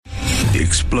The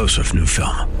explosive new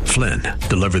film, Flynn,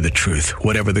 deliver the truth,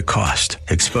 whatever the cost,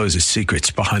 exposes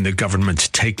secrets behind the government's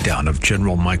takedown of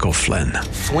General Michael Flynn.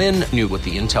 Flynn knew what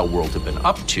the intel world had been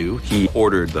up to. He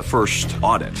ordered the first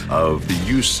audit of the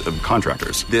use of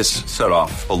contractors. This set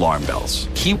off alarm bells.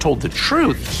 He told the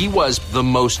truth. He was the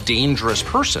most dangerous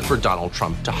person for Donald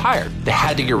Trump to hire. They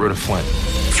had to get rid of Flynn.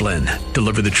 Flynn,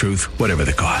 deliver the truth, whatever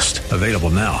the cost. Available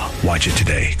now. Watch it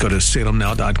today. Go to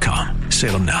salemnow.com.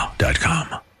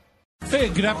 salemnow.com. Hey,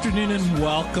 good afternoon and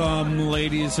welcome,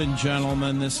 ladies and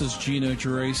gentlemen. This is Gino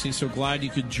Geraci. So glad you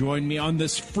could join me on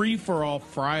this Free-for-All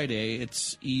Friday.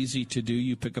 It's easy to do.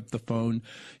 You pick up the phone.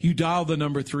 You dial the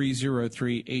number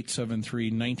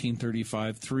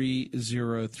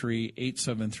 303-873-1935,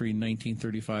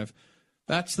 303-873-1935.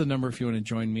 That's the number if you want to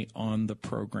join me on the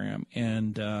program.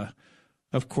 And,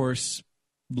 of course,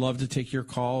 love to take your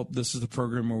call. This is the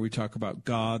program where we talk about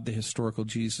God, the historical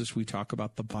Jesus. We talk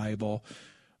about the Bible.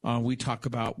 We talk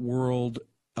about world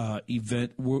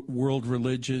religions,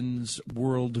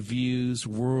 world views,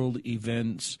 world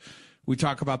events. We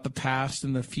talk about the past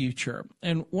and the future.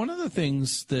 And one of the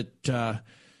things that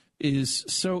is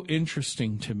so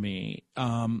interesting to me,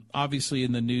 obviously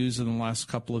in the news in the last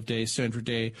couple of days, Sandra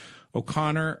Day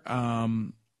O'Connor,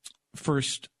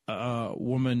 first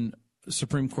woman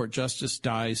Supreme Court justice,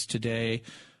 dies today.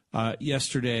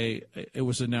 Yesterday, it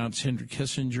was announced Henry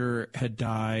Kissinger had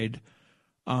died.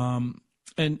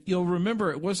 And you'll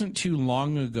remember it wasn't too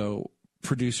long ago,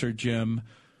 producer Jim,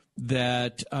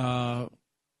 that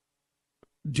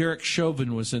Derek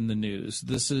Chauvin was in the news.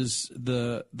 This is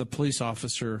the police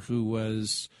officer who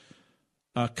was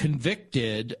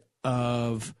convicted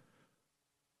of,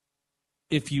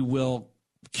 if you will,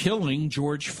 killing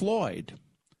George Floyd.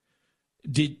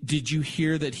 Did you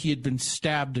hear that he had been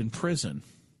stabbed in prison?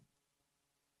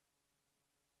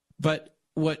 But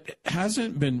what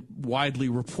hasn't been widely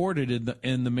reported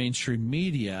in the mainstream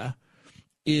media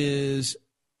is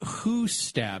who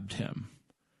stabbed him.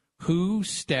 Who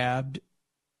stabbed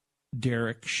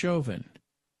Derek Chauvin?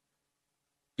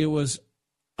 It was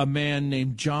a man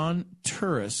named John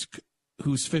Tursk,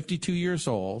 who's 52 years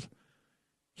old.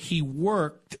 He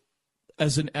worked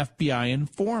as an FBI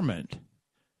informant.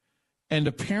 And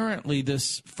apparently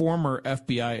this former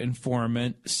FBI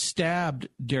informant stabbed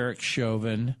Derek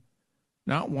Chauvin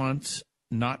not once,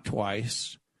 not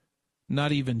twice,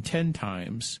 not even 10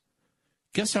 times.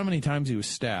 Guess how many times he was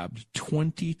stabbed?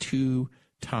 22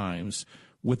 times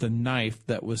with a knife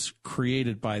that was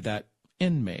created by that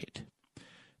inmate.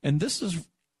 And if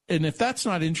that's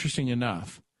not interesting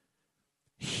enough,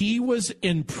 he was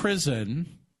in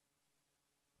prison.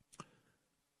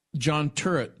 John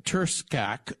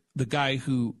Turskak, the guy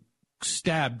who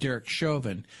stabbed Derek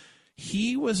Chauvin,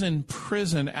 he was in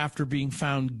prison after being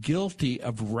found guilty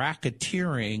of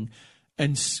racketeering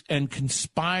and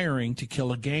conspiring to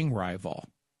kill a gang rival.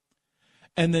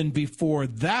 And then before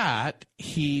that,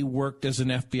 he worked as an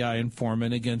FBI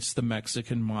informant against the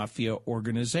Mexican mafia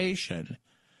organization.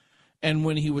 And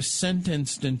when he was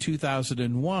sentenced in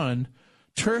 2001,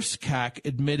 Turskak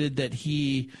admitted that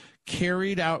he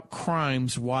carried out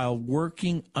crimes while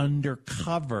working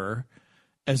undercover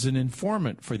as an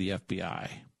informant for the FBI.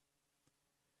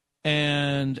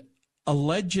 And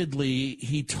allegedly,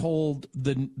 he told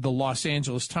the Los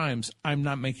Angeles Times, I'm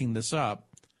not making this up,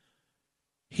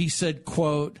 he said,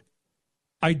 quote,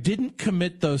 I didn't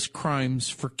commit those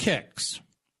crimes for kicks.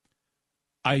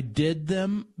 I did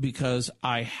them because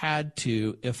I had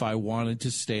to if I wanted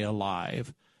to stay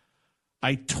alive.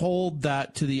 I told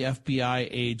that to the FBI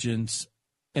agents,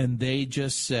 and they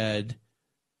just said,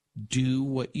 do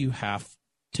what you have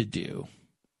to do.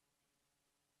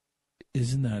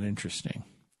 Isn't that interesting?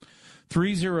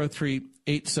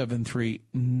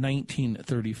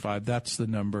 303-873-1935. That's the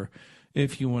number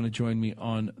if you want to join me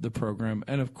on the program.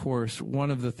 And, of course, one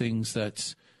of the things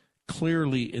that's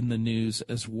clearly in the news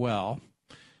as well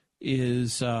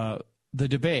is the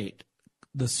debate,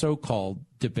 the so-called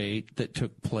debate that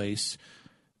took place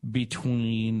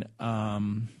between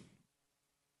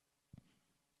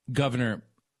Governor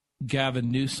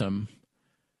Gavin Newsom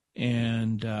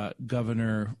and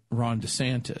Governor Ron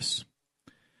DeSantis.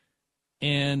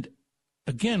 And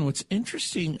again, what's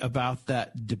interesting about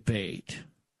that debate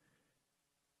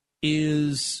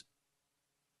is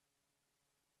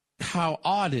how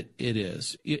odd it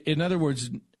is. In other words,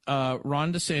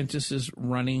 Ron DeSantis is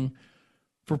running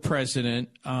for president.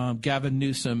 Gavin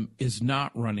Newsom is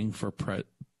not running for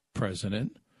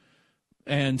president.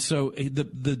 And so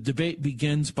the debate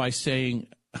begins by saying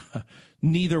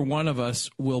neither one of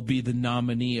us will be the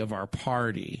nominee of our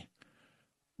party.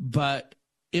 But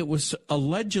it was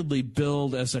allegedly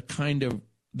billed as a kind of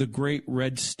the great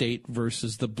red state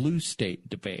versus the blue state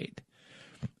debate.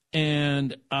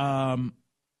 And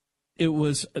it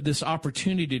was this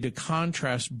opportunity to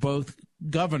contrast both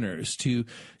governors, to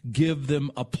give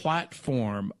them a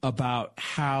platform about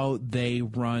how they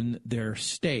run their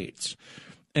states.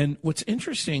 And what's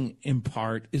interesting, in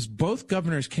part, is both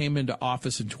governors came into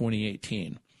office in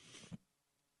 2018.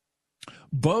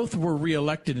 Both were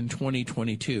reelected in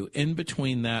 2022. In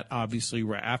between that, obviously,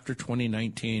 right after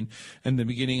 2019 and the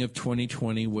beginning of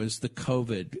 2020 was the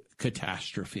COVID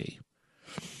catastrophe.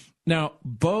 Now,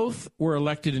 both were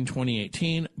elected in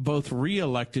 2018, both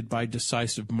reelected by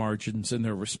decisive margins in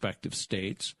their respective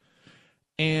states,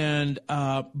 and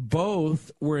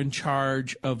both were in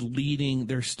charge of leading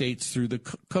their states through the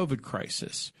COVID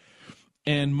crisis.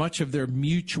 And much of their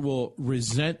mutual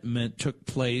resentment took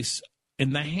place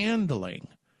in the handling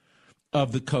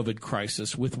of the COVID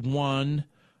crisis, with one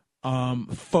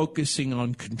focusing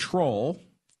on control,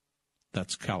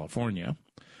 that's California,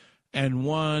 and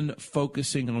one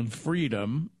focusing on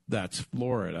freedom, that's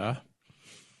Florida.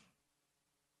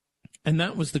 And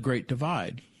that was the Great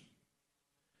Divide.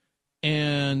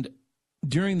 And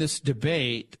during this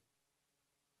debate,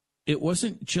 it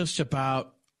wasn't just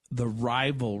about the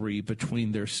rivalry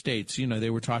between their states. You know, they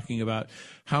were talking about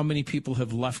how many people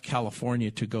have left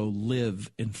California to go live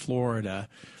in Florida.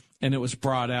 And it was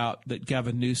brought out that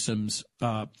Gavin Newsom's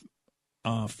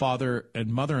father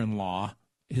and mother-in-law,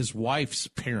 his wife's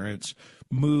parents,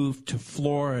 moved to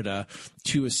Florida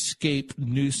to escape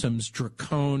Newsom's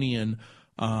draconian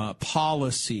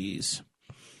policies.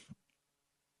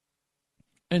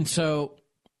 And so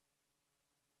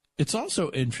it's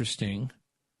also interesting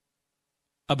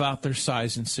about their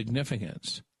size and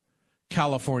significance,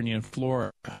 California and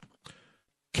Florida.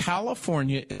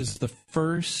 California is the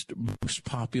first most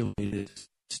populated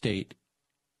state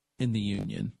in the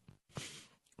Union.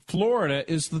 Florida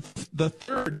is the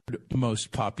third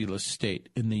most populous state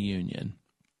in the Union.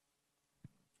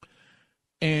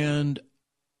 And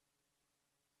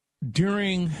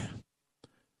during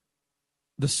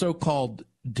the so-called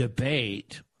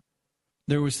debate,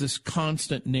 there was this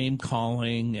constant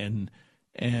name-calling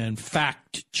and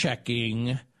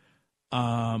fact-checking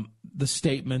the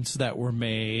statements that were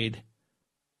made.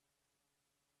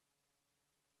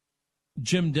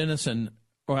 Jim Dennison,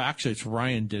 or actually it's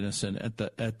Ryan Dennison at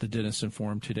the Dennison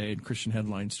Forum today at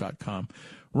ChristianHeadlines.com.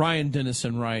 Ryan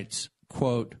Dennison writes,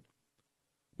 quote,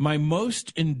 "My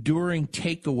most enduring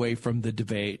takeaway from the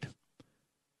debate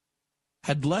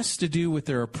had less to do with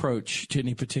their approach to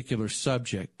any particular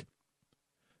subject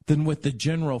than with the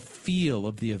general feel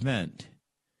of the event."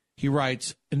 He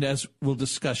writes, and as we'll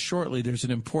discuss shortly, there's an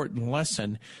important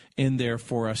lesson in there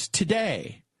for us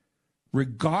today,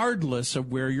 regardless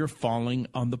of where you're falling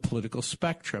on the political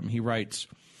spectrum. He writes,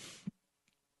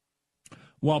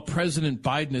 "While President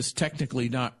Biden is technically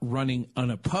not running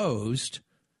unopposed,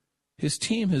 his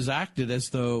team has acted as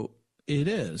though it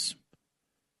is.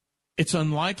 It's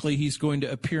unlikely he's going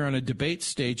to appear on a debate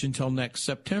stage until next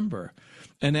September.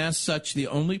 And as such, the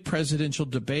only presidential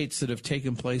debates that have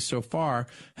taken place so far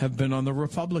have been on the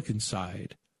Republican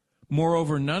side.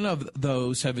 Moreover, none of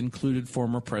those have included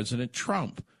former President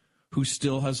Trump, who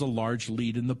still has a large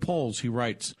lead in the polls." He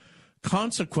writes,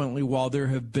 "Consequently, while there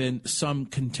have been some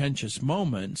contentious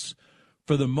moments,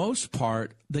 for the most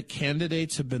part, the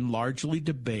candidates have been largely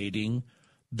debating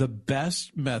the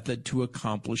best method to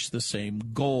accomplish the same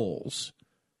goals,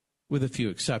 with a few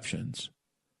exceptions.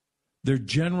 Their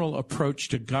general approach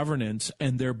to governance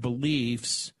and their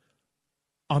beliefs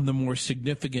on the more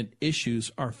significant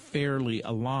issues are fairly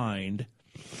aligned."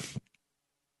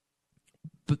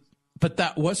 But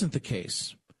that wasn't the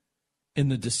case in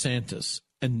the DeSantis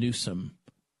and Newsom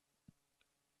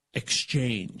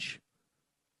exchange.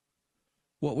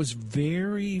 What was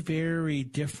very, very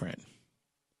different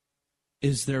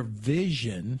is their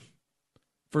vision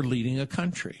for leading a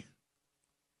country.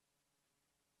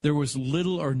 There was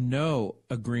little or no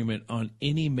agreement on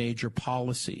any major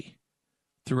policy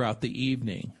throughout the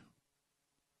evening.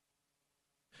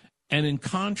 And in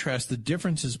contrast, the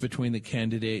differences between the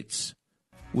candidates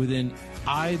within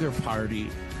either party,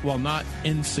 while not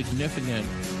insignificant,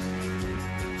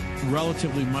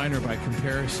 relatively minor by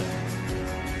comparison.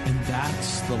 And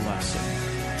that's the lesson.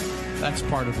 That's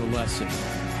part of the lesson.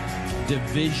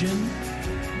 Division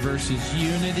versus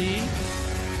unity,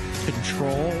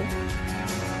 control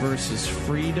versus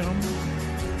freedom.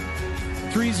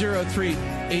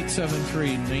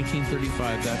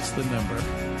 303-873-1935, that's the number.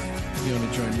 If you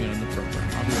want to join me on the program,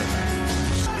 I'll be right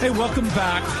back. Hey, welcome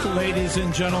back, ladies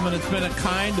and gentlemen. It's been a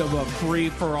kind of a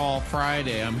free-for-all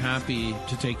Friday. I'm happy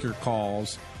to take your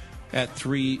calls. at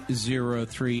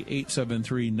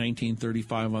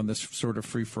 303-873-1935 on this sort of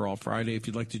free-for-all Friday. If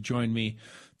you'd like to join me,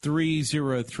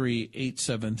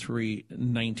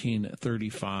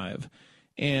 303-873-1935.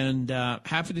 And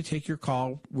happy to take your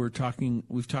call. We've talked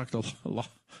a lot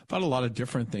about a lot of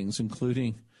different things,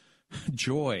 including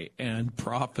joy and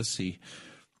prophecy.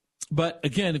 But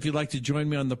again, if you'd like to join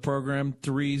me on the program,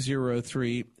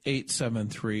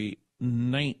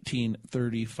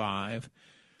 303-873-1935.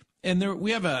 And we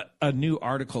have a new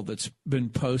article that's been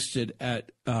posted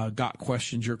at Got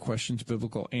Questions, Your Questions,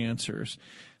 Biblical Answers,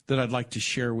 that I'd like to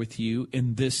share with you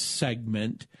in this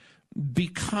segment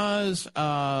because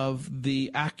of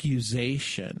the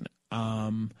accusation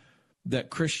that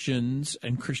Christians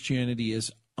and Christianity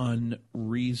is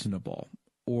unreasonable,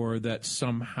 or that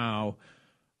somehow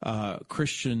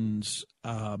Christians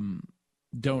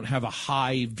don't have a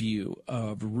high view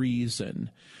of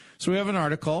reason. So we have an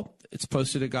article. It's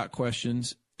posted at Got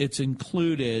Questions. It's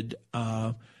included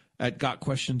at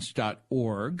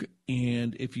gotquestions.org.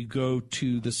 And if you go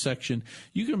to the section,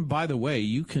 you can, by the way,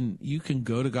 you can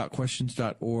go to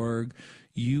gotquestions.org.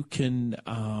 You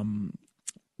can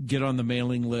get on the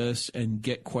mailing list and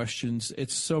get questions.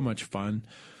 It's so much fun.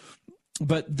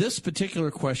 But this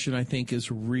particular question, I think, is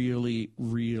really,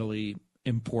 really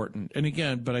important. And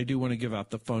again, but I do want to give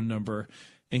out the phone number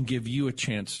and give you a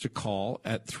chance to call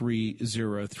at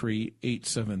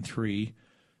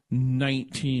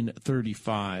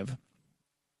 303-873-1935.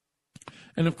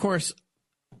 And, of course,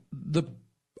 the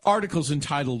article's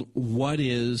entitled, What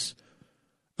is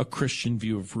a Christian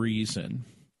View of Reason?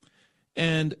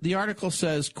 And the article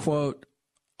says, quote,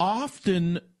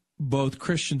 often both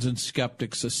Christians and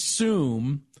skeptics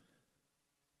assume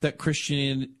that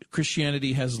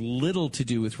Christianity has little to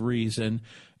do with reason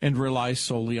and relies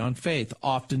solely on faith,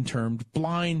 often termed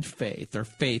blind faith or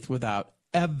faith without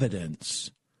evidence.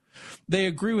 They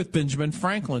agree with Benjamin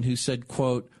Franklin, who said,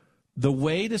 quote, the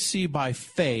way to see by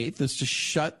faith is to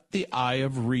shut the eye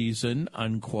of reason,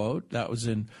 unquote. That was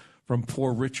from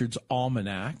Poor Richard's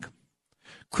Almanac.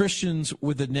 Christians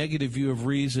with a negative view of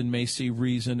reason may see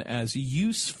reason as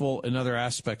useful in other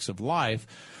aspects of life,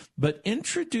 but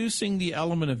introducing the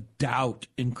element of doubt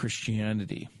in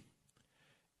Christianity.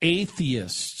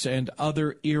 Atheists and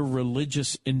other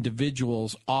irreligious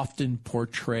individuals often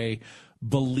portray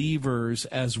believers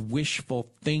as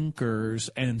wishful thinkers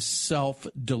and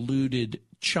self-deluded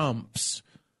chumps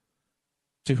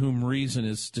to whom reason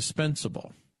is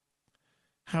dispensable.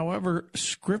 However,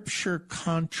 Scripture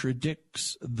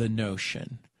contradicts the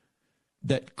notion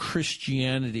that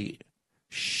Christianity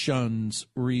shuns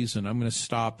reason. I'm going to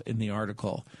stop in the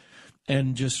article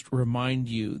and just remind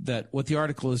you that what the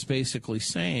article is basically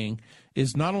saying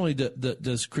is not only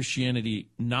does Christianity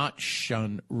not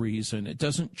shun reason, it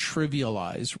doesn't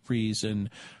trivialize reason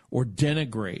or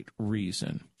denigrate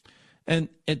reason. And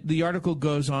the article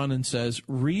goes on and says,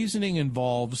 reasoning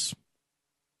involves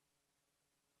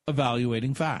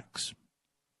evaluating facts,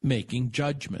 making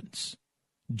judgments,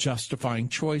 justifying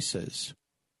choices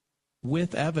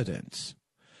with evidence,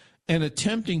 and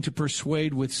attempting to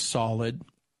persuade with solid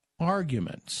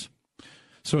arguments.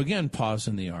 So again, pause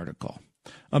in the article.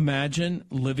 Imagine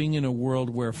living in a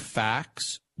world where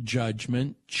facts,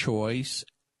 judgment, choice,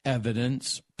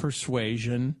 evidence,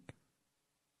 persuasion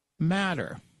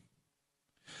matter.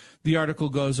 The article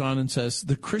goes on and says,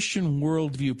 the Christian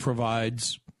worldview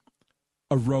provides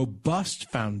a robust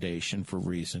foundation for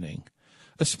reasoning,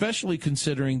 especially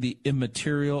considering the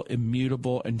immaterial,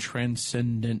 immutable, and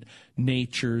transcendent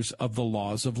natures of the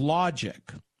laws of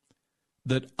logic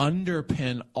that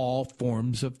underpin all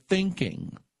forms of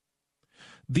thinking.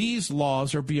 These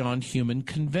laws are beyond human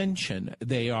convention.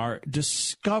 They are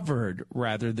discovered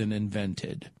rather than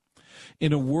invented.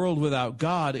 In a world without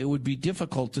God, it would be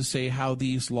difficult to say how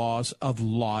these laws of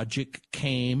logic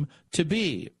came to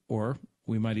be, or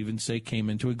we might even say came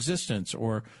into existence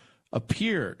or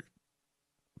appeared.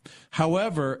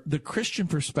 However, the Christian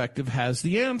perspective has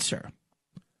the answer.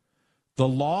 The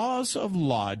laws of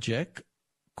logic,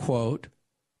 quote,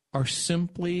 are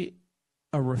simply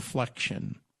a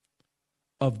reflection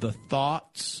of the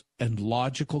thoughts and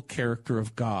logical character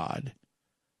of God,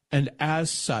 and as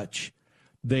such,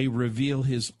 they reveal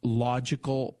his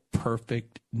logical,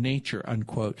 perfect nature,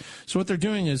 unquote. So what they're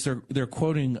doing is they're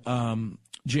quoting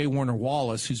J. Warner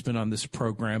Wallace, who's been on this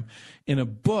program, in a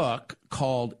book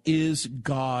called Is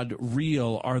God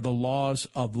Real? Are the Laws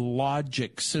of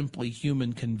Logic Simply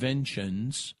Human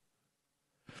Conventions?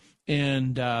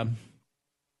 And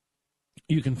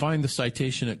you can find the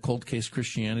citation at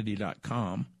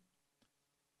coldcasechristianity.com.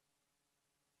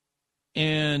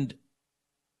 And,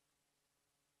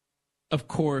 of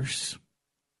course,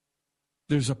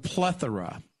 there's a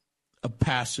plethora of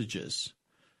passages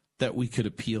that we could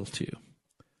appeal to,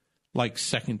 like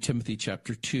 2 Timothy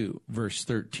chapter 2, verse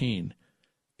 13.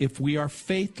 If we are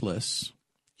faithless,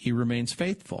 he remains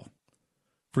faithful,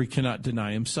 for he cannot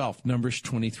deny himself. Numbers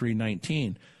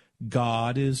 23:19.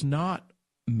 God is not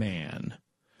man,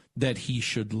 that he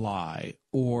should lie,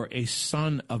 or a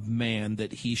son of man,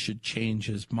 that he should change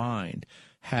his mind.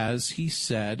 Has he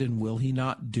said, and will he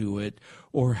not do it?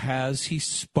 Or has he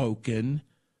spoken,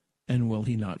 and will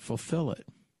he not fulfill it?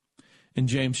 In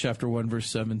James chapter 1, verse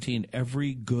 17,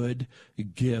 every good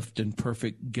gift and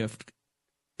perfect gift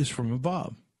is from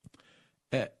above,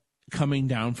 coming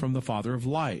down from the Father of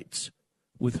lights,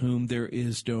 with whom there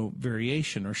is no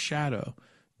variation or shadow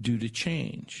due to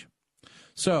change.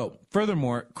 So,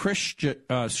 furthermore,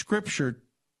 Scripture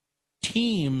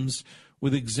teems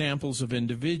with examples of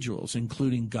individuals,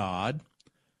 including God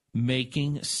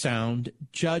making sound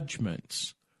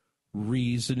judgments,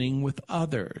 reasoning with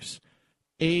others,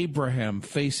 Abraham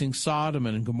facing Sodom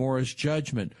and Gomorrah's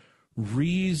judgment,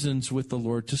 reasons with the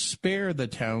Lord to spare the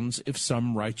towns if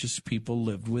some righteous people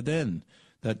lived within.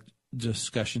 That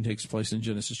discussion takes place in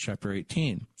Genesis chapter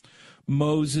 18.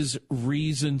 Moses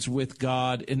reasons with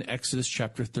God in Exodus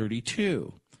chapter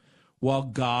 32, while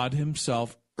God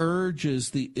himself urges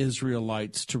the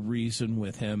Israelites to reason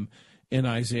with him in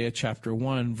Isaiah chapter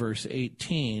 1, verse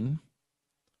 18,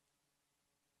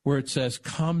 where it says,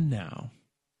 "Come now,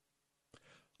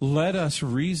 let us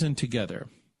reason together,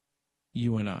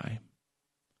 you and I.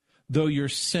 Though your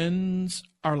sins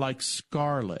are like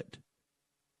scarlet,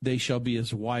 they shall be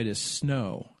as white as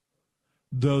snow.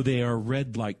 Though they are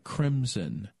red like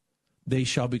crimson, they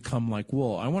shall become like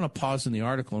wool." I want to pause in the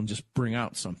article and just bring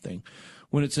out something.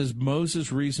 When it says Moses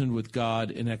reasoned with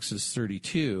God in Exodus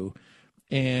 32,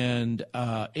 and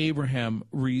Abraham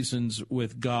reasons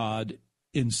with God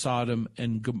in Sodom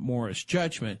and Gomorrah's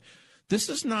judgment, this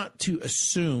is not to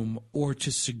assume or to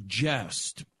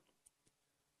suggest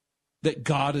that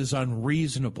God is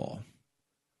unreasonable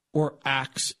or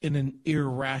acts in an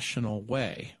irrational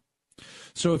way.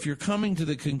 So if you're coming to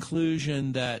the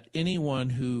conclusion that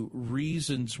anyone who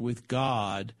reasons with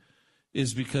God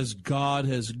is because God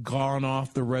has gone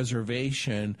off the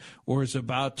reservation or is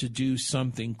about to do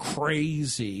something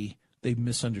crazy, they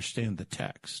misunderstand the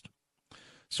text.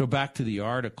 So back to the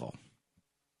article.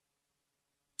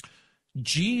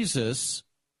 Jesus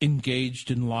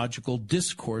engaged in logical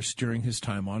discourse during his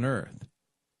time on earth,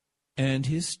 and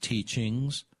his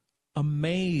teachings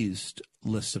amazed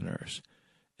listeners.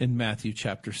 In Matthew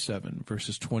chapter 7,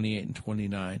 verses 28 and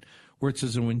 29, where it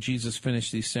says, "And when Jesus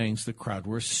finished these sayings, the crowd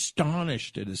were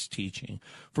astonished at his teaching,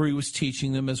 for he was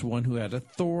teaching them as one who had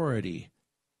authority,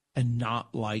 and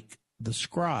not like the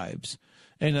scribes."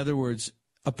 In other words,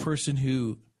 a person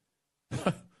who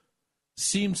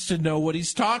seems to know what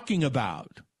he's talking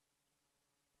about.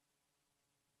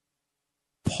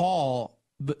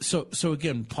 So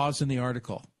again, pause in the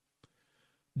article.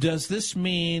 Does this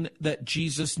mean that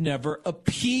Jesus never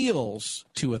appeals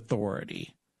to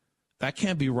authority? That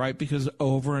can't be right, because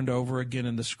over and over again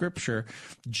in the Scripture,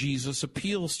 Jesus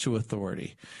appeals to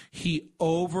authority. He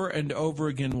over and over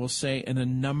again will say in a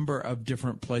number of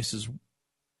different places,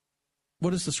 what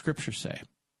does the Scripture say?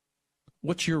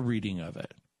 What's your reading of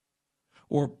it?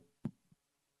 Or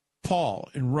Paul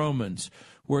in Romans,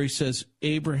 where he says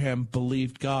Abraham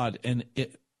believed God and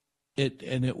it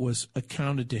was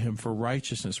accounted to him for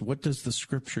righteousness. What does the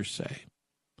Scripture say?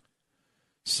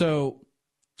 So,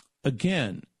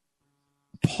 again,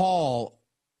 Paul,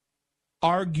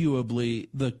 arguably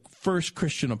the first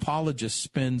Christian apologist,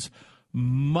 spends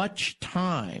much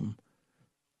time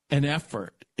and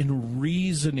effort in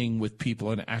reasoning with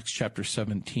people in Acts chapter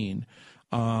 17,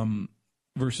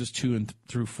 verses 2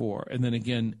 through 4, and then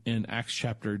again in Acts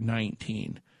chapter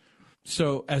 19.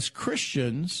 So as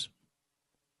Christians,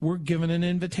 we're given an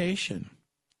invitation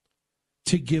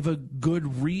to give a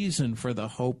good reason for the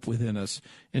hope within us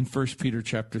in 1 Peter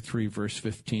chapter 3, verse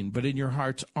 15. "But in your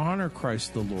hearts honor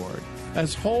Christ the Lord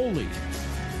as holy,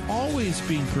 always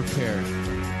being prepared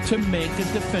to make a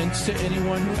defense to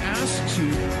anyone who asks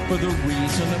you for the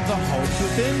reason of the hope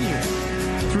within you."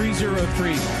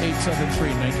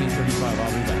 303-873-1935.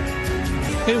 I'll be back.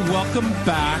 Hey, welcome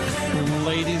back,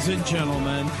 ladies and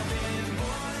gentlemen.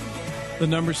 The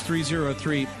number's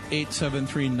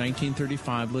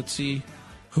 303-873-1935. Let's see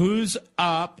who's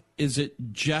up. Is it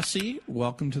Jesse?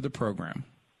 Welcome to the program.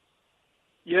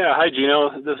 Yeah, hi,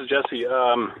 Gino. This is Jesse.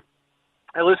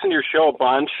 I listen to your show a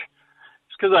bunch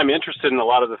just because I'm interested in a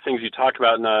lot of the things you talk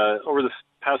about. And over the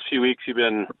past few weeks, you've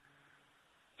been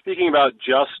speaking about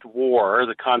just war,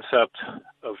 the concept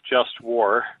of just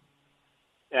war.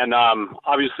 And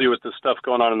obviously with the stuff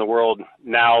going on in the world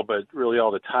now, but really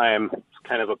all the time, it's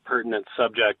kind of a pertinent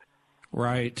subject.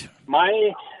 Right.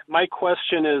 My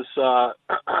question is,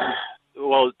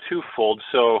 well, twofold.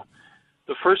 So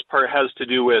the first part has to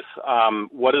do with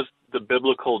what is the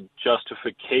biblical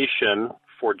justification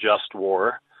for just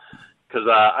war? Because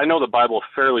I know the Bible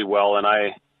fairly well, and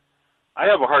I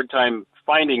have a hard time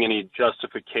finding any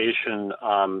justification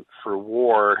for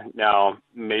war now,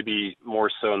 maybe more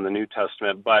so in the New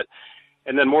Testament.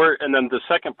 And then the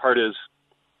second part is,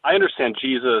 I understand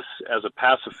Jesus as a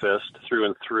pacifist through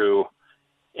and through,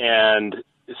 and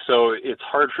so it's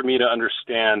hard for me to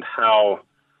understand how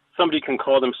somebody can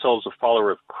call themselves a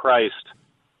follower of Christ,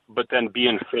 but then be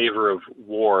in favor of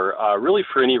war, really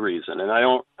for any reason. And I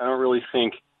don't really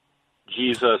think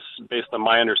Jesus, based on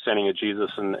my understanding of Jesus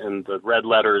and the red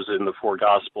letters in the four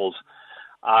Gospels,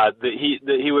 that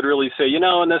he would really say,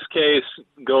 in this case,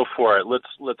 go for it.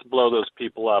 Let's blow those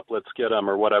people up. Let's get them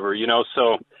or whatever.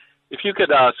 So if you could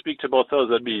speak to both those,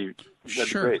 that'd be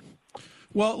great.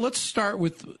 Well, let's start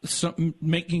with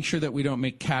making sure that we don't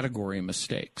make category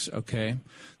mistakes, okay?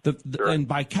 Sure. And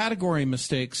by category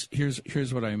mistakes,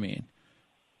 here's what I mean.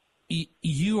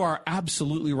 You are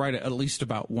absolutely right at least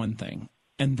about one thing,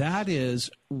 and that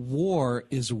is war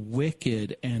is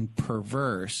wicked and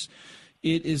perverse.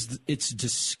 It's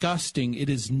disgusting. It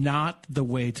is not the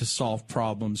way to solve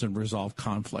problems and resolve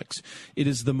conflicts. It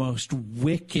is the most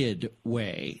wicked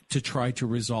way to try to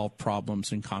resolve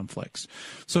problems and conflicts.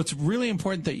 So it's really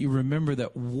important that you remember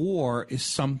that war is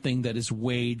something that is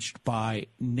waged by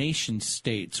nation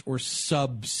states or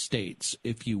sub-states,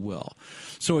 if you will.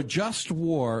 So a just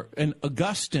war, and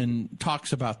Augustine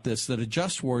talks about this, that a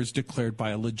just war is declared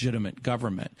by a legitimate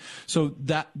government. So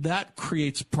that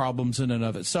creates problems in and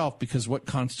of itself, because what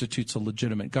constitutes a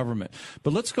legitimate government.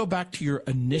 But let's go back to your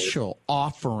initial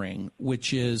offering,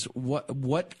 which is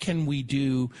what can we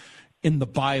do in the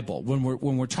Bible when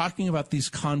we're talking about these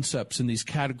concepts and these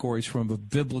categories from a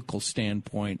biblical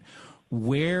standpoint.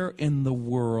 Where in the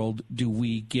world do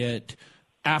we get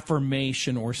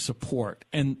affirmation or support?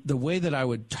 And the way that I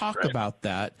would talk about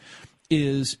that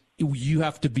is you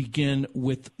have to begin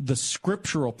with the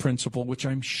scriptural principle, which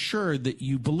I'm sure that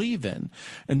you believe in,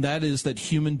 and that is that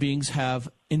human beings have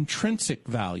intrinsic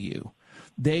value.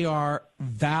 They are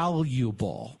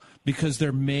valuable because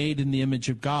they're made in the image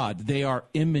of God. They are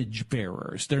image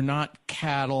bearers. They're not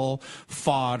cattle,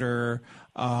 fodder.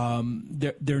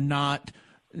 They're not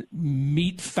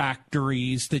meat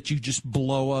factories that you just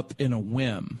blow up in a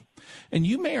whim. And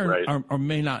you may or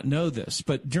may not know this,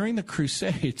 but during the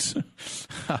Crusades,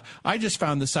 I just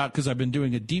found this out because I've been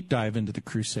doing a deep dive into the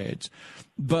Crusades.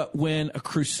 But when a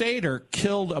crusader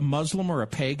killed a Muslim or a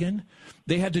pagan,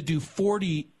 they had to do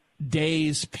 40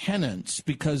 days penance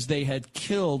because they had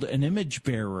killed an image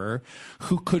bearer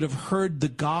who could have heard the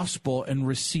gospel and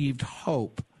received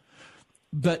hope.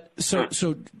 But so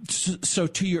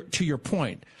to your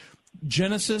point,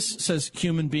 Genesis says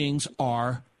human beings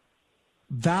are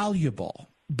valuable,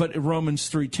 but Romans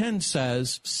 3:10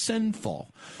 says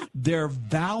sinful. They're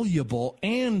valuable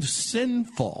and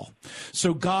sinful.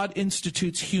 So God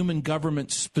institutes human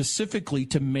government specifically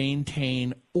to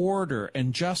maintain order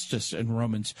and justice in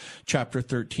Romans chapter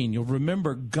 13. You'll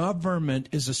remember government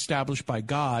is established by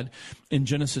God in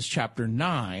Genesis chapter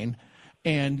 9,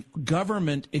 and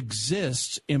government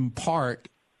exists in part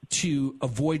to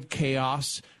avoid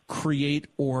chaos, create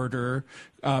order,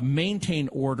 maintain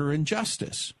order and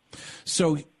justice.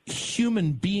 So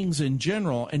human beings in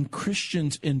general, and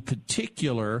Christians in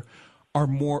particular, are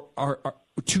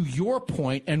to your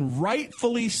point, and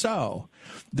rightfully so,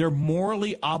 they're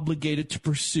morally obligated to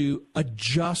pursue a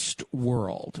just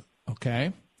world,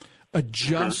 okay? A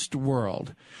just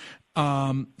world.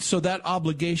 So that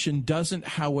obligation doesn't,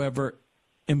 however,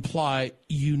 imply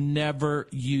you never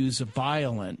use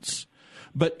violence.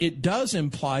 But it does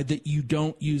imply that you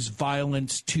don't use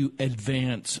violence to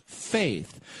advance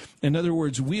faith. In other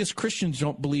words, we as Christians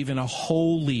don't believe in a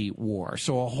holy war.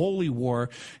 So a holy war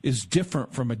is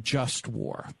different from a just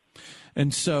war.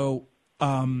 And so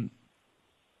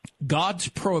God's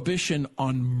prohibition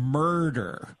on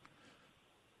murder,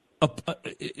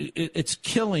 it's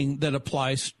killing that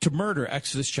applies to murder,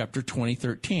 Exodus chapter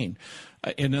 20:13.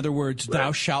 In other words,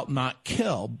 thou shalt not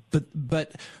kill.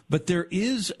 But there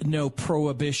is no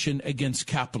prohibition against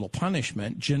capital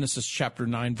punishment. Genesis chapter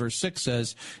 9, verse 6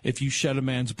 says, if you shed a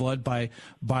man's blood, by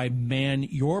man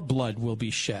your blood will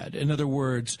be shed. In other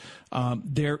words,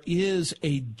 there is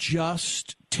a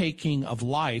just taking of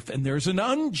life, and there's an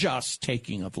unjust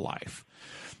taking of life.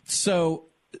 So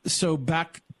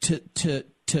back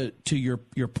to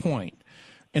your point,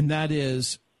 and that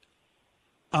is,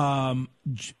 when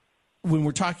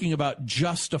we're talking about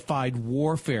justified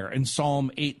warfare in Psalm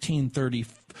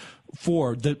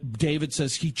 18:34, that David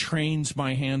says he trains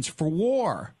my hands for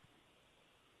war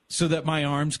so that my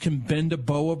arms can bend a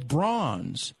bow of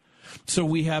bronze. So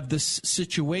we have this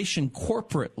situation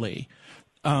corporately.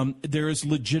 There is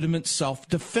legitimate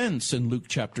self-defense in Luke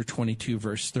chapter 22,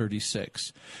 verse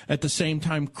 36. At the same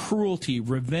time, cruelty,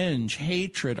 revenge,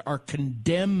 hatred are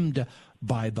condemned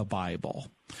by the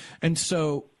Bible. And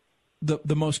so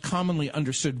the most commonly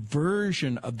understood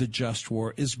version of the just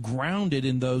war is grounded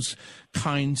in those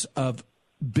kinds of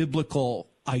biblical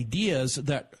ideas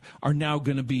that are now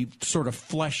going to be sort of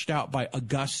fleshed out by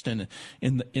Augustine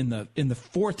in the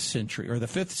 4th century, or the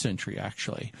 5th century,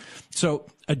 actually. So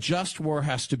a just war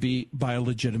has to be by a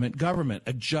legitimate government.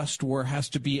 A just war has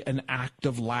to be an act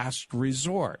of last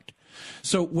resort.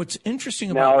 So what's interesting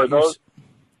about now are those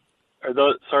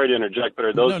sorry to interject, but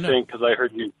are those things, because I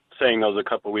heard you saying those a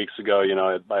couple of weeks ago,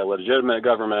 by a legitimate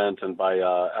government and by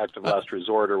act of last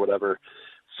resort or whatever.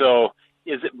 So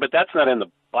but that's not in the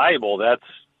Bible. That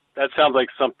sounds like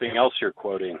something else you're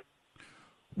quoting.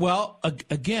 Well,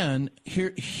 again,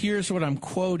 here's what I'm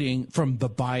quoting from the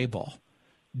Bible.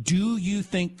 Do you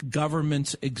think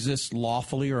governments exist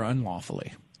lawfully or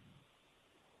unlawfully?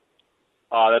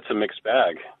 That's a mixed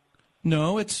bag.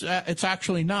 No, it's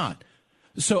actually not.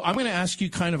 So I'm going to ask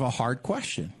you kind of a hard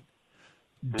question.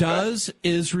 Okay. Does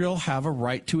Israel have a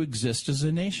right to exist as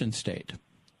a nation state?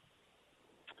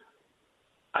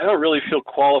 I don't really feel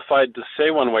qualified to say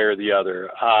one way or the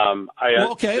other.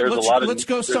 Let's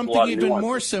go something even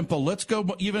more simple. Let's go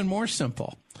even more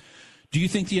simple. Do you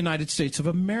think the United States of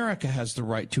America has the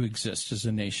right to exist as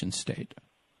a nation state?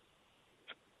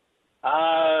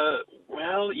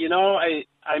 Well,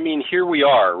 I mean, here we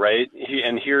are, right?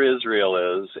 And here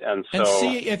Israel is, and so. And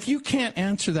see, if you can't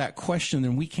answer that question,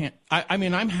 then we can't. I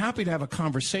mean, I'm happy to have a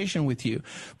conversation with you,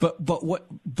 but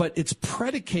it's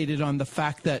predicated on the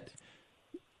fact that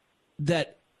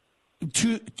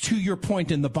to your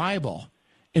point in the Bible,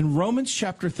 in Romans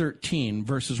chapter 13,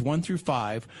 verses 1 through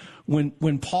 5,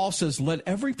 when Paul says, "Let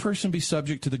every person be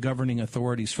subject to the governing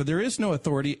authorities, for there is no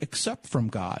authority except from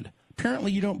God."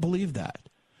 Apparently, you don't believe that.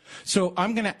 So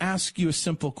I'm going to ask you a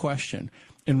simple question.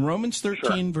 In Romans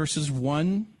 13, verses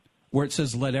 1, where it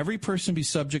says, "Let every person be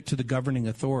subject to the governing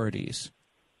authorities,"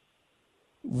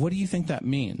 what do you think that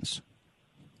means?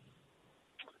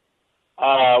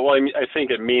 Well, I think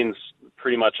it means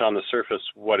pretty much on the surface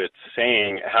what it's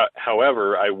saying.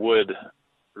 However, I would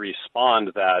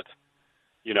respond that,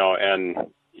 you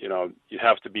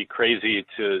have to be crazy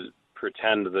to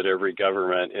pretend that every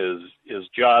government is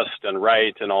just and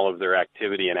right in all of their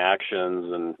activity and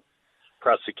actions and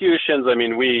prosecutions. I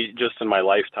mean, just in my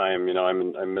lifetime,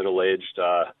 I'm middle-aged.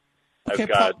 I've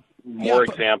got more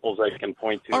examples I can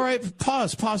point to. All right,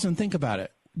 pause and think about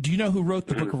it. Do you know who wrote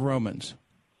the book of Romans?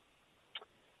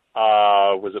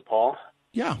 Was it Paul?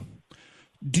 Yeah.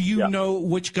 Do you know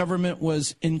which government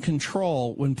was in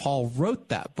control when Paul wrote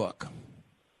that book?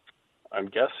 I'm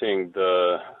guessing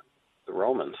the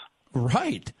Romans.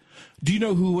 Right. Do you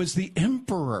know who was the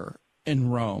emperor in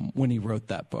Rome when he wrote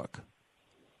that book?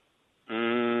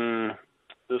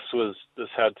 This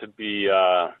had to be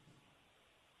off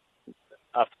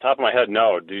the top of my head.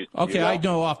 No. Okay, I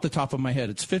know off the top of my head.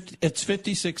 It's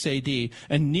 56 A.D.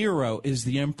 and Nero is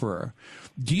the emperor.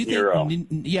 Do you think? Nero.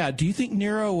 Yeah. Do you think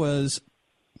Nero was?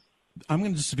 I'm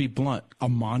going to just be blunt. A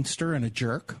monster and a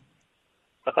jerk.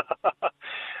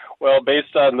 Well,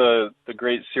 based on the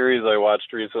great series I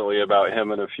watched recently about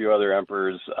him and a few other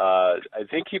emperors, I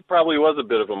think he probably was a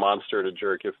bit of a monster and a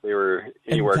jerk if they were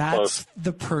anywhere close. That's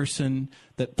the person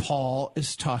that Paul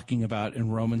is talking about in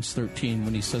Romans 13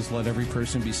 when he says, "Let every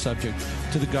person be subject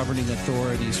to the governing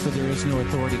authorities, for there is no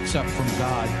authority except from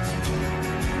God."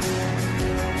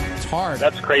 It's hard.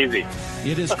 That's crazy.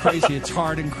 It is crazy. It's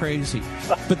hard and crazy.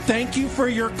 But thank you for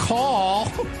your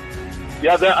call.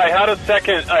 Yeah, I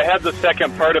had the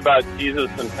second part about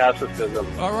Jesus and pacifism.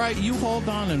 All right, you hold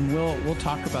on, and we'll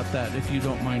talk about that if you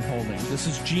don't mind holding. This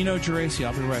is Gino Geraci.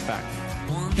 I'll be right back.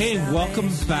 Hey,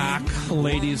 welcome back,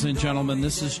 ladies and gentlemen.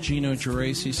 This is Gino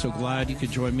Geraci. So glad you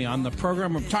could join me on the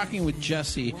program. I'm talking with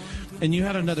Jesse, and you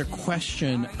had another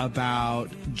question about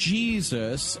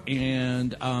Jesus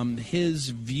and his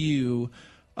view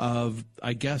of,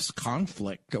 I guess,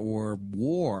 conflict or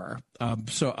war.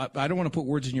 So I don't want to put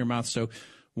words in your mouth. So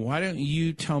why don't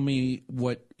you tell me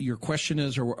what your question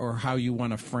is or how you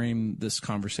want to frame this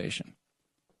conversation?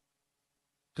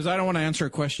 Because I don't want to answer a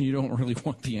question you don't really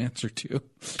want the answer to.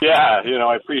 Yeah,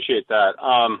 I appreciate that.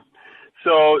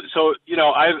 So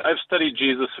I've studied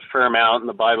Jesus a fair amount in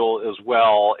the Bible as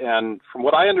well, and from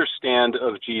what I understand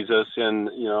of Jesus, and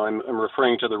I'm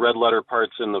referring to the red letter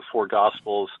parts in the four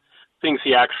Gospels, things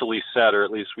he actually said, or at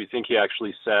least we think he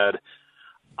actually said.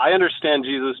 I understand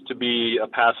Jesus to be a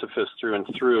pacifist through and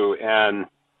through, and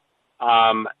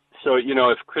so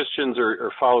if Christians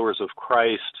are followers of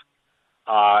Christ,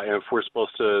 and if we're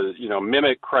supposed to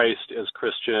mimic Christ as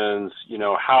Christians,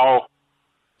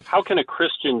 how can a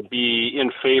Christian be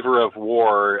in favor of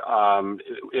war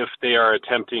if they are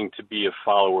attempting to be a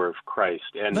follower of Christ?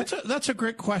 And that's a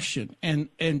great question,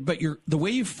 but the way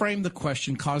you frame the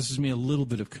question causes me a little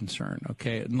bit of concern.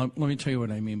 Okay, and let me tell you what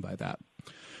I mean by that.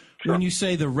 Sure. When you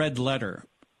say the red letter,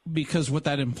 because what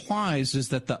that implies is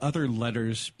that the other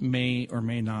letters may or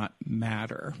may not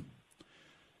matter.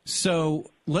 So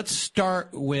let's start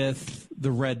with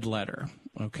the red letter.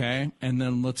 Okay, and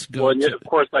then let's go. Well, of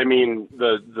course, I mean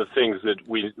the things that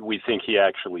we think he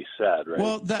actually said, right?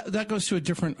 Well, that goes to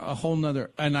a whole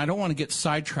nother, and I don't want to get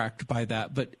sidetracked by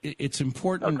that, but it's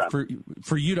important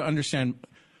for you to understand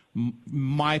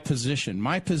my position.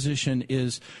 My position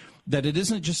is that it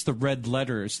isn't just the red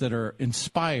letters that are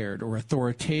inspired or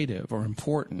authoritative or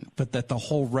important, but that the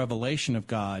whole revelation of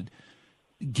God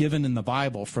given in the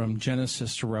Bible from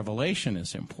Genesis to Revelation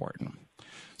is important.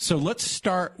 So let's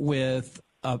start with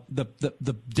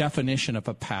the definition of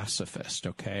a pacifist,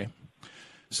 okay?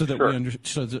 So that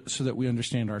so that we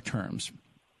understand our terms.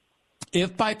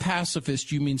 If by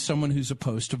pacifist you mean someone who's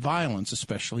opposed to violence,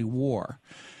 especially war,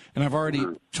 and I've already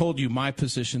told you my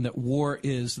position that war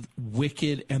is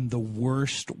wicked and the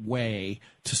worst way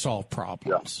to solve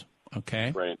problems,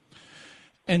 okay? Right.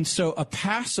 And so a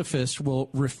pacifist will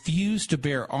refuse to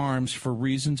bear arms for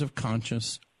reasons of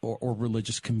conscience or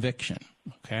religious conviction,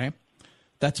 okay?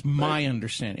 That's my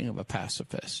understanding of a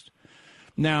pacifist.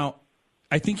 Now,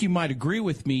 I think you might agree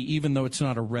with me, even though it's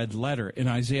not a red letter. In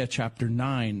Isaiah chapter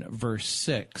 9, verse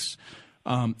 6,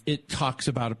 it talks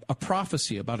about a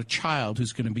prophecy about a child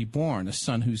who's going to be born, a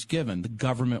son who's given. The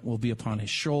government will be upon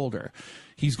his shoulder.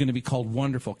 He's going to be called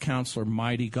Wonderful Counselor,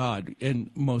 Mighty God,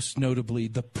 and most notably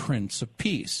the Prince of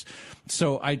Peace.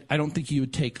 So I don't think you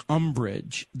would take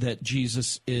umbrage that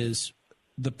Jesus is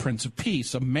the Prince of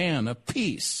Peace, a man of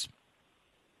peace.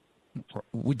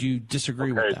 Would you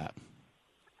disagree with that?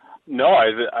 No,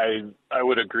 I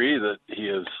would agree that he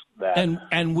is that.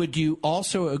 And would you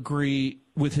also agree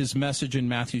with his message in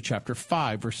Matthew chapter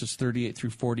 5, verses 38 through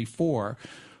 44,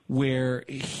 where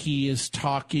he is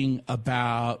talking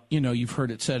about, you've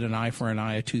heard it said, an eye for an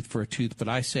eye, a tooth for a tooth, but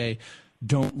I say,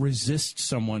 don't resist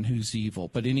someone who's evil,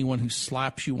 but anyone who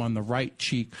slaps you on the right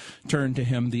cheek, turn to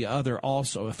him the other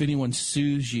also. If anyone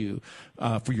sues you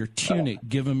for your tunic,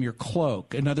 give him your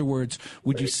cloak. In other words,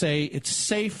 would you say it's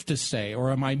safe to say,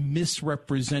 or am I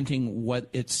misrepresenting what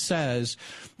it says,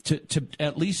 to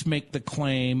at least make the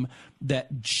claim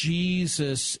that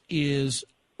Jesus is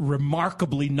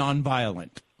remarkably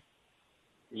nonviolent?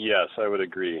 Yes, I would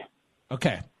agree.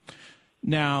 Okay.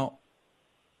 Now,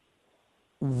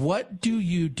 what do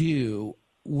you do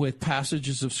with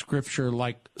passages of Scripture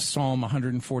like Psalm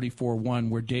 144:1,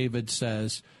 where David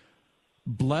says,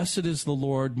 "Blessed is the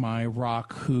Lord my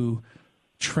rock, who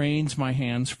trains my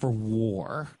hands for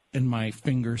war and my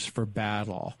fingers for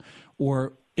battle"?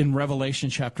 Or in Revelation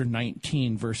chapter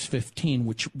 19, verse 15,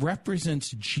 which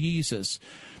represents Jesus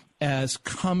as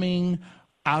coming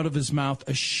out of his mouth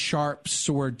a sharp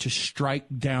sword to strike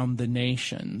down the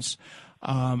nations.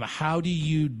 How do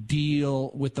you deal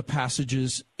with the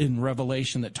passages in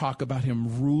Revelation that talk about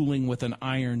him ruling with an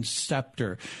iron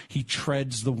scepter? He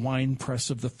treads the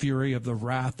winepress of the fury of the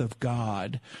wrath of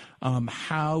God.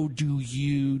 How do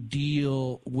you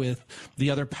deal with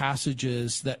the other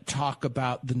passages that talk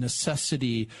about the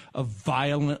necessity of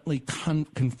violently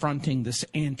confronting this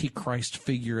Antichrist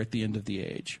figure at the end of the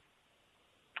age?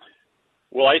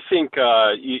 Well, I think,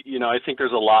 I think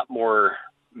there's a lot more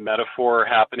metaphor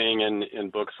happening in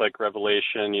books like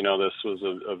Revelation. This was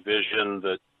a vision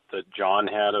that John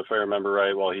had, if I remember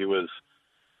right, while he was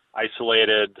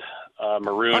isolated,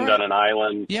 marooned on an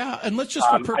island. Yeah, and let's just,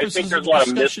 for purposes I think there's of a lot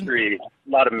discussion,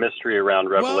 of mystery around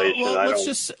Revelation. Well,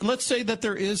 let's say that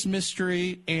there is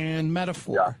mystery and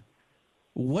metaphor. Yeah.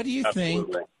 What do you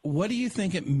Absolutely. think? What do you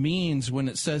think it means when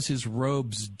it says his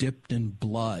robes dipped in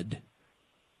blood?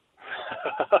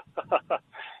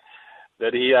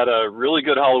 That he had a really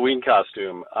good Halloween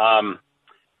costume.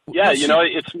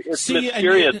 It's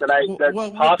mysterious, and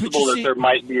it's possible that there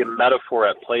might be a metaphor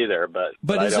at play there, but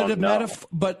is I don't it a know.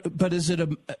 But is it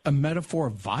a metaphor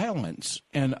of violence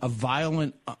and a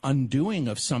violent undoing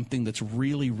of something that's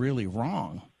really, really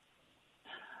wrong?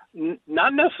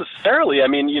 Not necessarily. I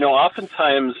mean,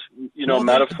 oftentimes,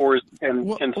 metaphors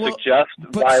can suggest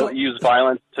use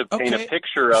violence to paint a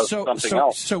picture of something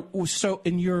else. So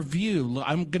in your view,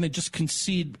 I'm going to just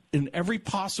concede in every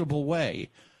possible way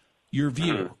your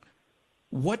view. Mm-hmm.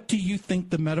 What do you think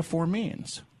the metaphor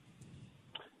means?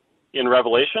 In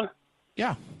Revelation?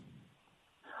 Yeah.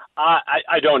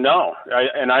 I don't know,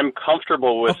 and I'm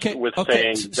comfortable with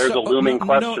saying there's a looming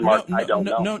question mark. I don't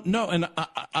know. No, and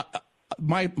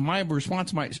my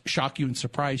response might shock you and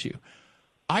surprise you.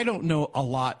 I don't know a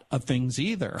lot of things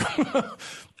either.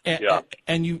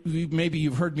 And you maybe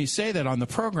you've heard me say that on the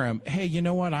program. Hey, you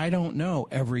know what? I don't know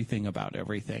everything about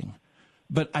everything.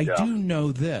 But I do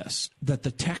know this, that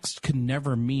the text can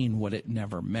never mean what it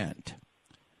never meant.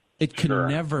 It can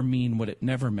never mean what it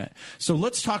never meant. So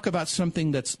let's talk about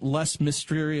something that's less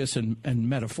mysterious and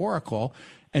metaphorical,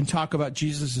 and talk about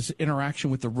Jesus' interaction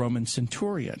with the Roman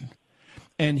centurion.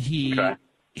 And he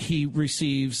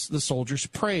receives the soldier's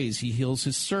praise. He heals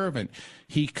his servant.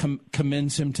 He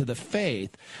commends him to the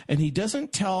faith. And he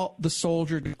doesn't tell the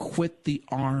soldier to quit the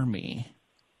army.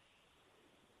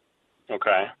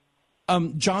 Okay.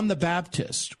 John the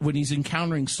Baptist, when he's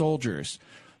encountering soldiers,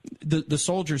 the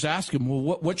soldiers ask him,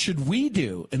 well, what should we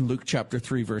do in Luke chapter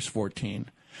 3, verse 14?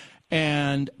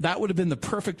 And that would have been the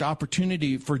perfect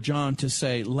opportunity for John to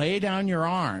say, lay down your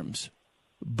arms.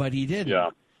 But he didn't. Yeah.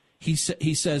 He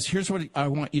says, here's what I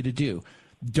want you to do.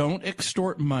 Don't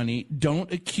extort money.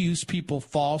 Don't accuse people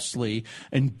falsely,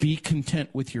 and be content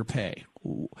with your pay.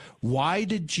 Why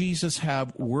did Jesus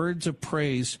have words of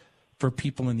praise for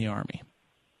people in the army?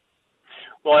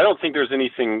 Well, I don't think there's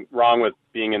anything wrong with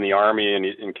being in the army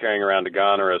and carrying around a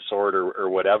gun or a sword or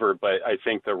whatever, but I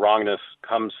think the wrongness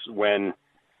comes when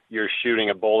you're shooting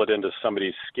a bullet into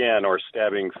somebody's skin or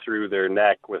stabbing through their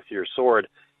neck with your sword.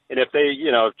 And if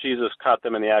Jesus caught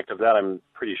them in the act of that, I'm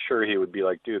pretty sure he would be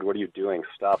like, dude, what are you doing?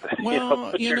 Stop it.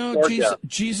 Well,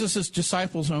 Jesus'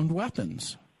 disciples owned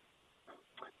weapons.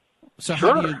 So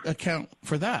how do you account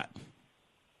for that?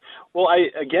 Well, I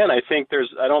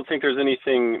don't think there's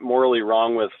anything morally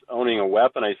wrong with owning a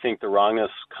weapon. I think the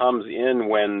wrongness comes in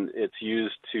when it's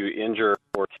used to injure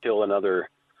or kill another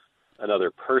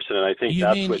person, and I think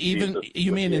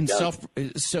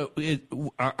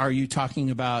are you talking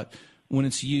about when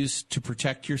it's used to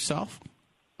protect yourself?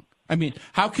 I mean,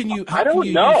 how can you? How can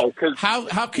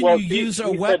you use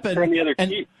a weapon?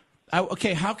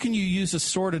 How can you use a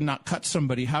sword and not cut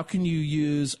somebody? How can you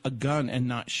use a gun and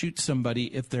not shoot somebody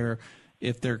if they're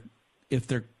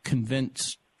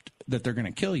convinced that they're going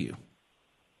to kill you?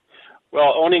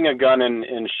 Well, owning a gun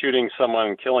and shooting someone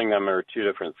and killing them are two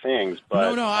different things.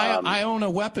 But I own a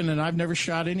weapon and I've never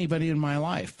shot anybody in my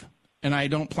life, and I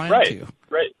don't plan to.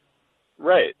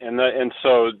 Right, and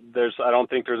so I don't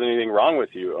think there's anything wrong with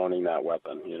you owning that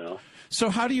weapon,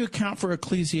 So how do you account for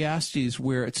Ecclesiastes,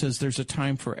 where it says there's a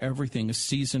time for everything, a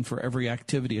season for every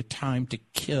activity, a time to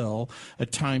kill, a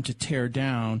time to tear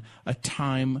down, a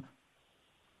time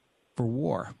for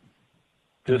war,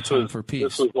 for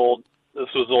peace? This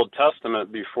was Old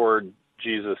Testament before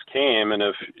Jesus came, and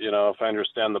if I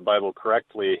understand the Bible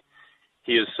correctly,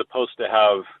 he is supposed to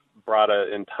have brought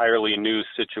an entirely new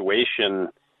situation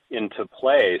into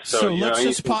play. So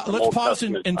let's pause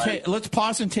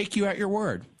and take you at your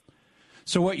word.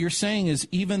 So what you're saying is,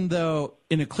 even though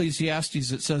in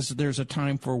Ecclesiastes it says there's a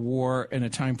time for war and a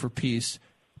time for peace,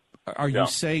 are you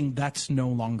saying that's no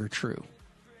longer true?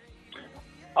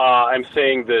 I'm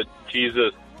saying that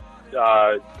Jesus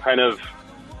kind of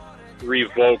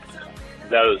revoked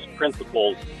those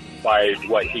principles by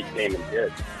what he came and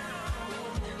did.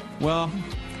 Well,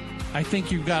 I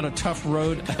think you've got a tough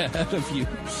road ahead of you.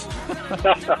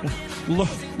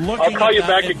 I'll call you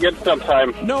back again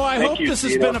sometime. No, I hope this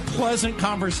has been a pleasant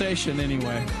conversation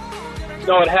anyway.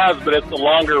 No, it has, but it's a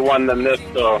longer one than this,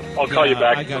 so I'll call you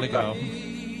back. I got to go.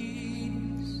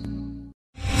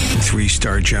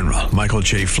 3-star General Michael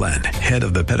J. Flynn, head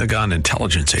of the Pentagon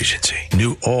Intelligence Agency,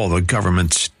 knew all the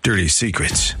government's dirty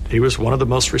secrets. He was one of the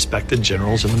most respected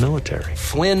generals in the military.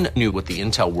 Flynn knew what the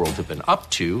intel world had been up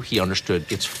to. He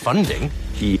understood its funding.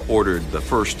 He ordered the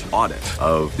first audit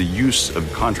of the use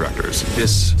of contractors.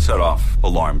 This set off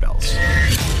alarm bells.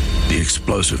 The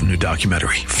explosive new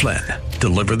documentary, Flynn,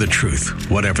 Deliver the Truth,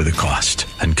 Whatever the Cost,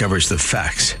 uncovers the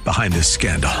facts behind this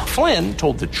scandal. Flynn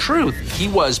told the truth. He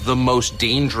was the most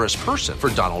dangerous person for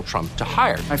Donald Trump to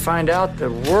hire. I find out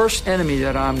the worst enemy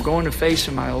that I'm going to face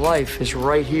in my life is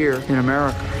right here in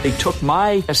America. They took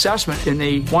my assessment and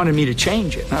they wanted me to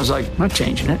change it. And I was like, I'm not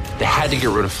changing it. They had to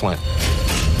get rid of Flynn.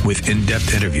 With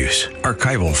in-depth interviews,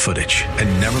 archival footage,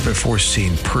 and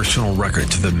never-before-seen personal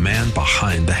records of the man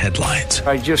behind the headlines.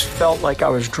 I just felt like I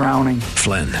was drowning.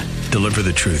 Flynn, deliver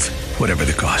the truth, whatever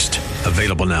the cost.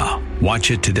 Available now.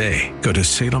 Watch it today. Go to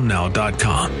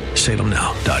salemnow.com.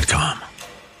 salemnow.com.